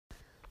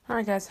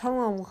Alright guys,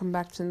 hello and welcome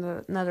back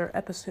to another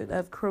episode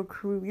of Crow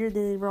Crew, your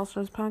daily Brawl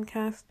Stars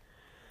podcast.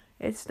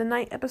 It's the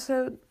night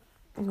episode.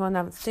 I'm going to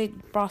have a state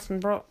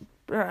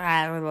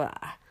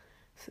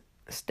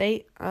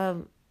state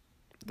of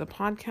the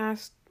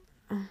podcast,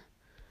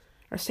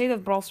 or state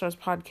of Brawl Stars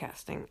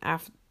podcasting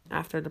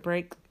after the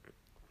break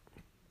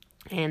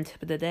and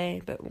tip of the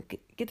day, but we'll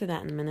get to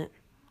that in a minute.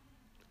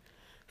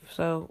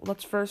 So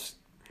let's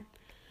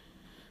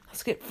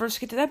get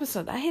to the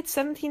episode. I hit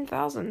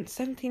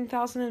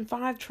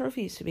 17,005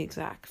 trophies to be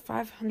exact.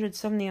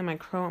 570 on my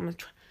Crow. I'm going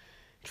to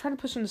try to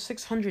push them to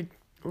 600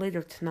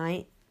 later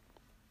tonight.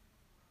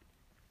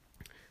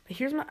 But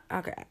here's my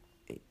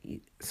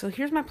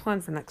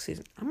plan for next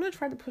season. I'm going to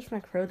try to push my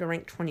Crow to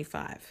rank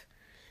 25.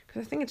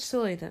 Because I think it's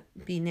silly to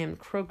be named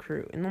Crow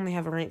Crew and only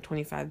have a rank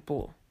 25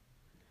 bull.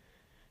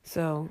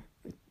 So,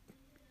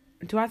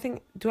 do I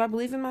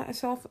believe in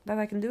myself that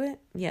I can do it?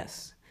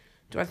 Yes.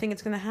 Do I think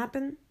it's going to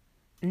happen?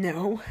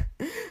 No.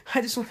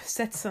 I just want to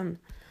set some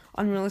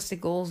unrealistic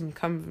goals and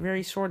come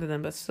very short of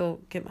them, but still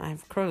get my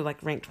Crow to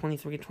like rank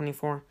 23,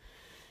 24.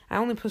 I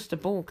only pushed a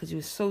bull because he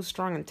was so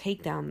strong in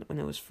takedown when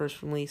it was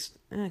first released.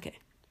 Okay.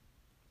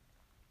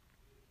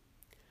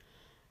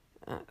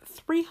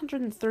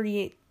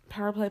 338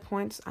 power play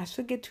points. I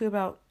should get to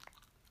about,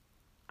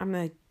 I'm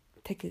going to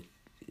take a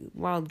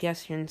wild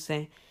guess here and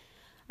say,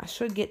 I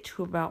should get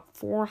to about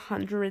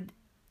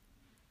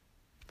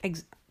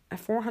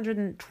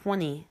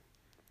 420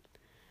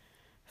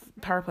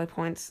 power play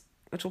points,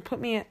 which will put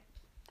me at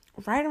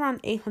right around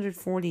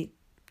 840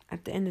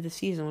 at the end of the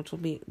season, which will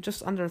be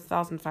just under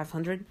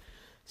 1,500.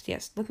 So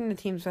yes, looking at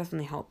the teams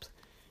definitely helps.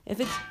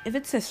 If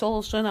it's a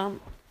solo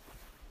showdown,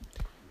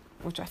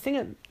 which I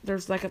think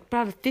there's like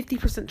about a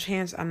 50%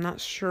 chance, I'm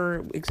not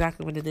sure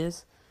exactly what it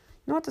is.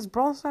 You know what, does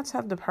Brawl Stats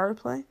have the power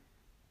play?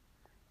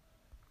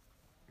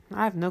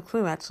 I have no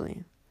clue,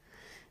 actually.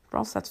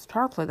 Brawl Stats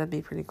power play, that'd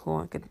be pretty cool.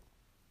 I could...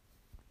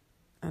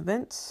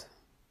 Events...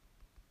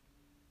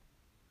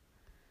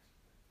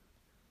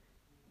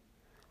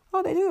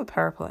 Oh, they do have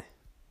power play.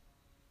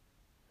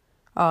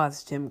 Oh,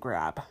 it's Gym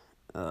Grab.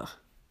 Ugh.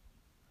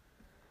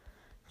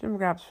 Gym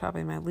Grab's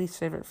probably my least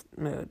favorite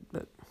mode,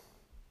 but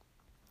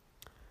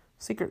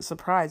Secret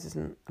Surprise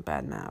isn't a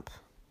bad map,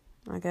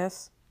 I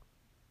guess.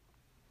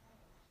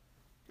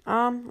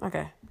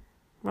 Okay.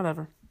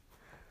 Whatever.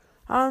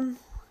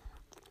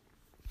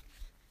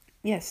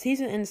 Yeah,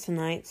 season ends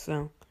tonight,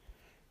 so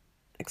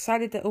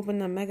excited to open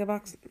the Mega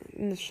Box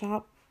in the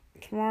shop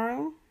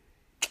tomorrow.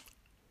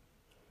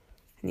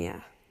 And yeah.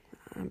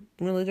 I'm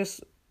really just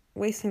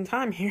wasting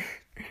time here.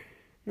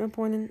 No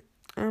point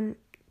in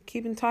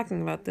keeping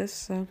talking about this,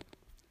 so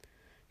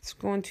it's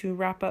going to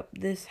wrap up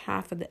this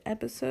half of the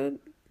episode,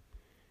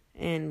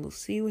 and we'll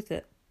see you with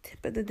the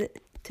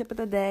tip of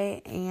the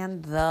day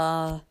and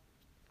the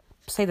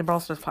State of Brawl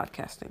Stars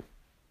podcasting.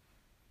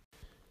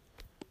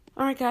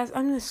 Alright guys,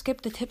 I'm going to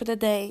skip the tip of the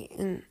day,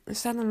 and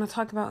instead I'm going to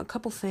talk about a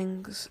couple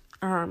things,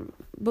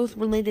 both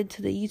related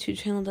to the YouTube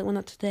channel that went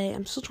up today.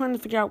 I'm still trying to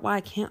figure out why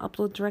I can't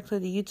upload directly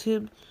to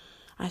YouTube.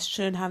 I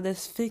should have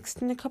this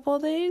fixed in a couple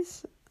of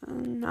days.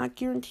 Not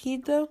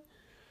guaranteed though.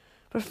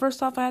 But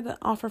first off, I had an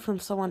offer from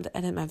someone to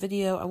edit my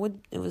video.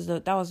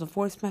 That was a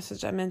voice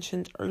message I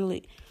mentioned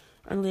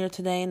earlier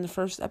today in the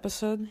first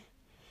episode.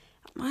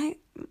 My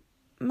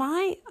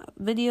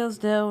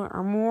videos though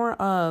are more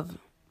of...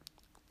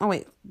 Oh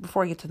wait,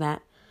 before I get to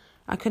that,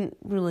 I couldn't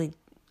really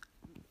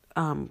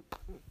I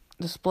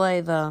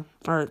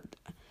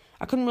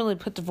couldn't really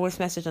put the voice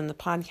message on the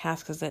podcast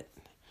because it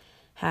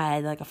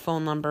had like a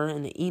phone number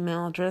and an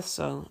email address,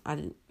 so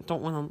I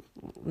don't want to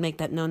make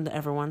that known to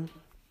everyone.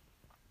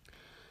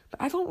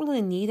 But I don't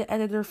really need an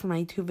editor for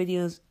my YouTube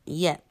videos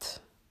yet,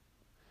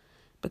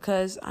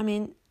 because I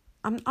mean,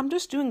 I'm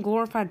just doing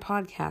glorified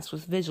podcasts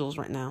with visuals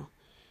right now,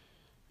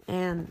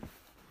 and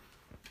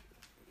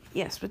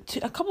yes, but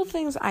a couple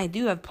things I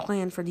do have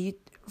planned for the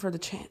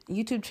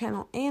YouTube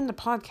channel and the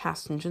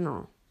podcast in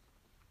general.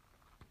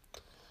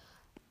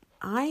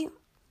 I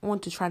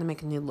want to try to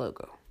make a new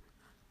logo.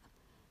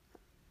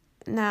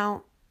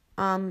 Now,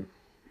 in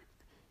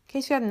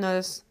case you haven't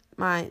noticed,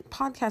 my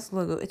podcast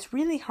logo, it's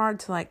really hard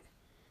to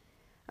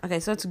okay,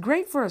 so it's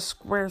great for a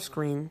square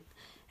screen,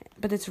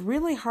 but it's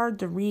really hard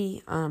to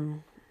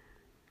rechange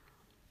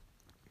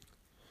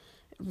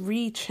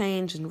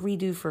and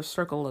redo for a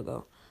circle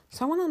logo.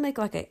 So I want to make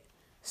like a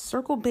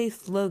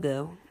circle-based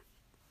logo,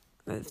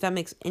 if that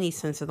makes any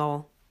sense at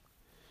all.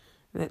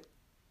 So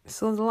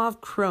there's a lot of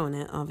Crow in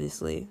it,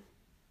 obviously.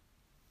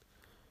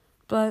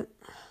 But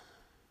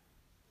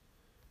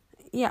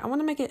yeah, I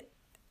want to make it,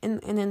 and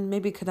then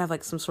maybe it could have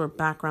like some sort of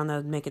background that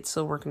would make it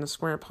still work in the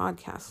square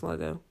podcast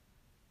logo.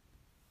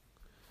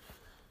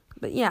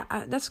 But yeah,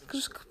 that's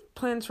just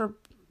plans for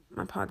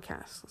my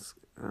podcast.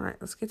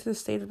 Let's get to the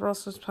State of Brawl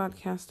Stars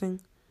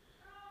podcasting.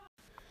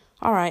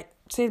 Alright,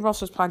 State of Brawl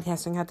Stars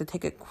podcasting, I had to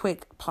take a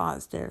quick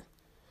pause there.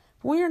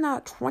 We are now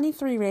at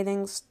 23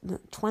 ratings,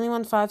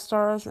 21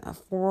 5-stars, a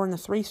 4 and a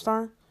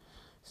 3-star.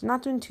 So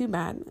not doing too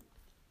bad.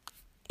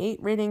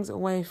 8 ratings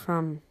away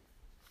from...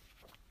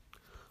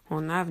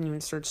 Well, I haven't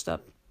even searched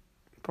up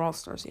Brawl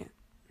Stars yet.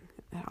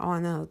 All I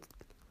know,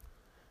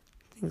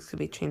 things could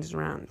be changed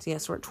around. So,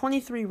 we're at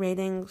 23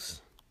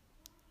 ratings.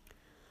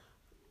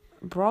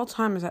 Brawl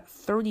Time is at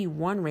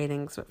 31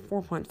 ratings at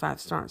 4.5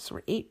 stars. So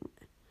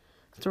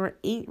we're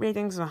 8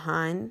 ratings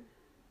behind,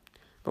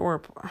 but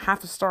we're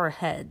half a star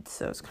ahead.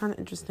 So it's kind of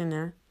interesting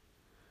there.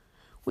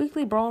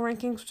 Weekly Brawl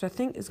Rankings, which I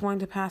think is going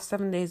to pass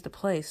 7 Days to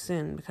Play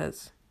soon,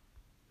 because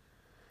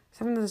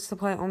 7 Days to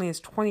Play only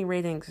has 20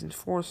 ratings and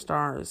 4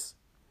 stars,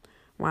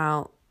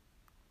 while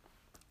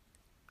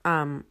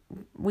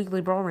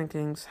Weekly Brawl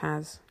Rankings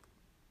has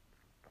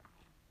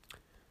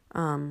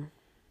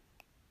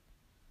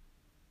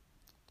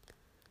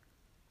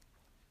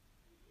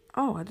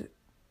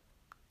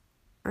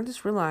I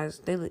just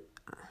realized daily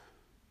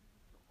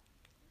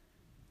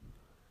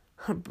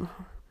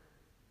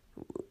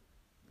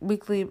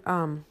weekly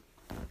the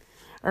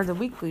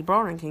Weekly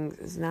Brawl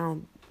Rankings is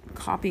now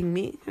copying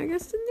me, I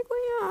guess, technically.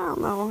 I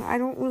don't know. I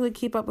don't really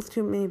keep up with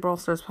too many Brawl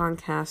Stars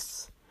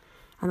podcasts.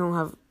 I don't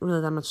have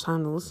really that much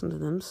time to listen to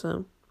them,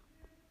 so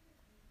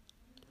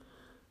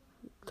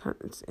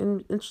it's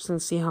interesting to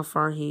see how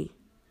far he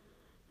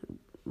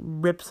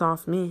rips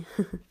off me.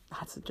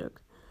 That's a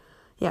joke.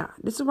 Yeah,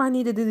 this is why I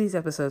need to do these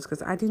episodes,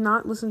 because I do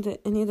not listen to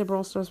any of the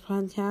Brawl Stars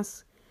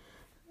podcasts,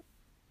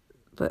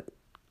 but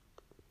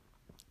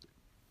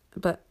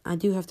I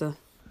do have to,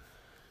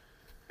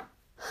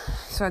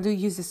 so I do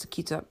use this to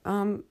keep up.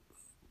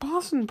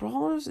 Boston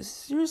Brawlers is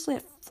seriously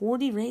at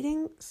 40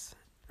 ratings?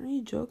 Are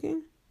you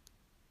joking?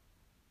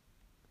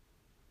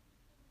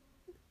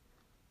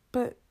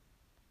 But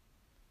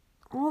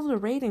all the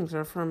ratings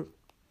are from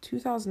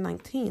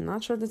 2019.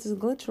 Not sure if this is a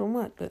glitch or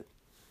what, but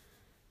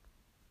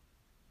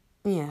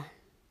yeah.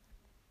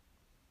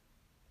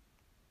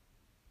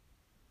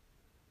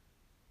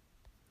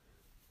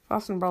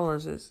 Boston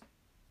Brawlers is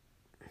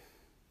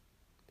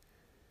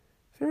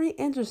very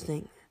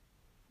interesting.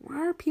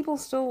 Why are people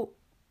still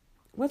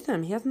with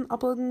him? He hasn't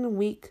uploaded in a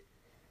week.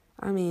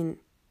 I mean,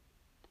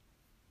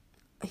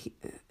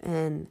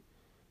 and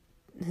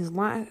his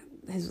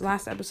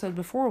last episode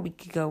before a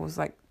week ago was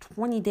like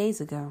 20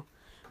 days ago.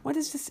 What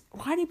is this?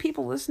 Why do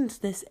people listen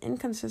to this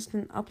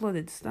inconsistent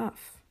uploaded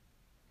stuff?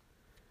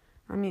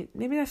 I mean,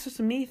 maybe that's just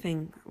a me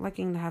thing,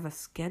 liking to have a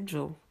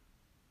schedule.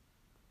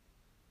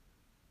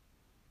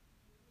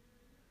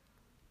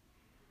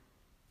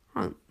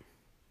 Huh.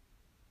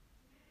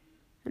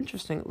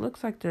 Interesting. It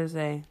looks like there's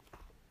a...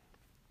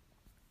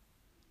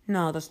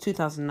 No, that's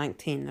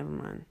 2019. Never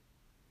mind.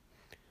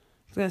 I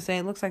was going to say,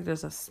 it looks like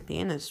there's a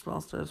Spanish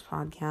Brawl Stars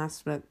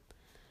podcast, but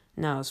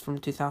no, it's from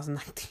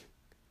 2019.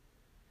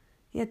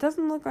 Yeah, it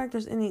doesn't look like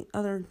there's any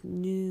other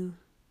new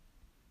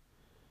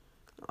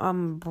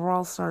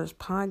Brawl Stars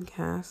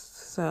podcasts,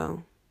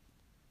 so...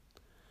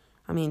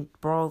 I mean,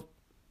 Brawl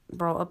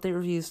Update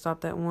Reviews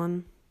stopped at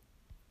 1.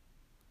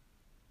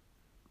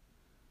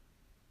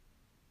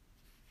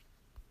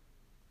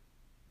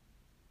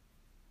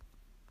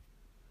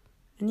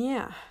 And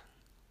yeah.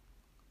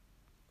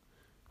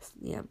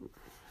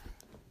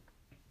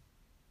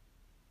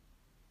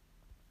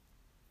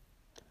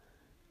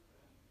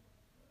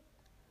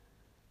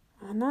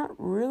 I'm not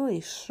really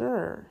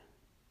sure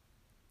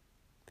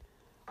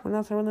what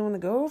else I really want to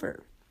go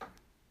over.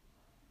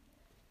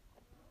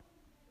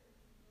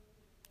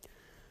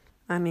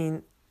 I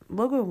mean,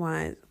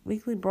 logo-wise,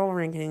 Weekly Brawl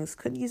Rankings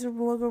could use a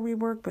logo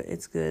rework, but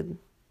it's good.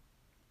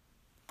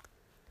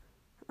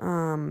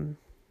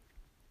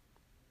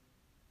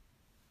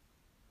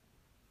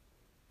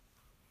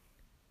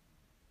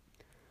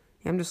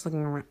 I'm just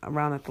looking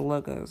around at the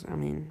logos. I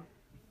mean,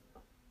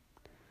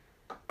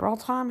 Brawl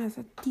Time has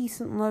a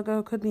decent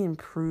logo. Could be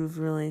improved,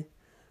 really.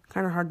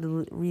 Kind of hard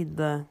to read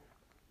the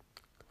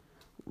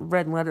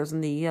red letters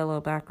in the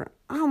yellow background.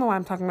 I don't know why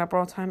I'm talking about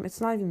Brawl Time.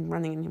 It's not even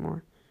running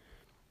anymore.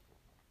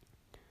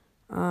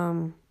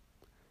 And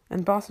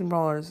Boston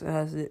Brawlers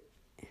has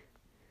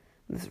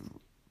this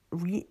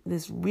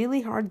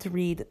really hard to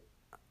read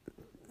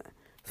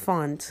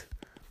font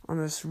on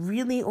this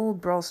really old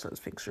Brawl Stars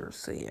picture.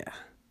 So yeah,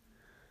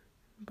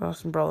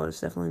 Boston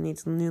Brawlers definitely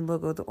needs a new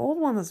logo. The old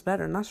one was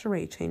better. Not sure why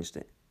he changed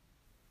it.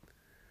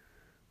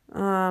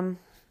 So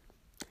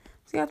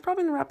yeah, it's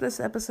probably gonna wrap this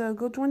episode.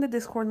 Go join the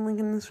Discord link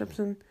in the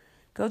description.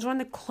 Go join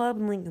the club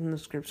link in the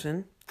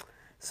description.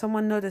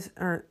 Someone noticed,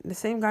 or the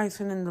same guy who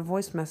sent in the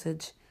voice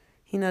message,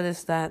 he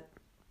noticed that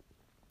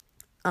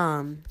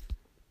that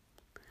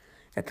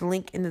the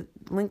link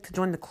to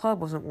join the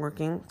club wasn't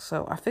working,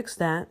 so I fixed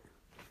that.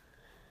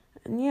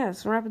 And yeah,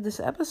 it's wrap up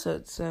this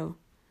episode. So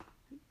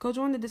go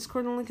join the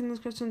Discord link in the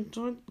description.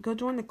 Go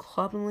join the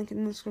club link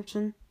in the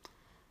description.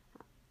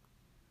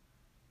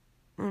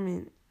 I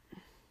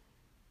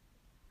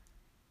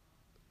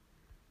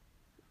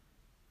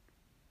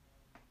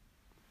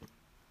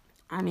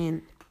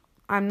mean,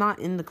 I'm not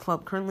in the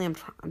club currently. I'm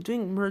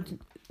doing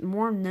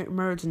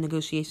merge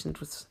negotiations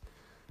with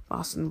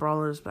Boston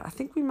Brawlers, but I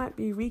think we might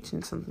be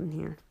reaching something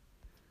here.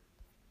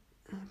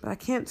 But I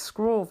can't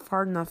scroll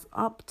far enough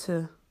up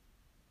to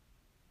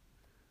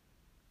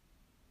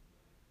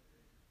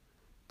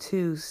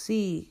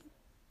see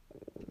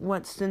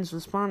what Stin's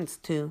response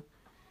to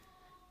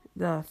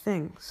the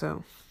thing.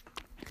 So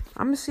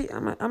I'm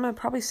gonna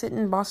probably sit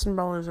in Boston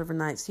Brawlers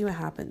overnight, see what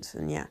happens.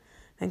 And yeah,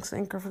 thanks to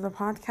Anchor for the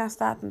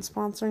podcast app and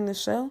sponsoring the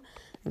show.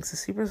 Thanks to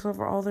Supercell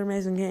for all their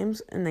amazing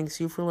games, and thanks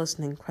to you for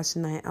listening.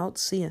 Question Night out.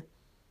 See ya.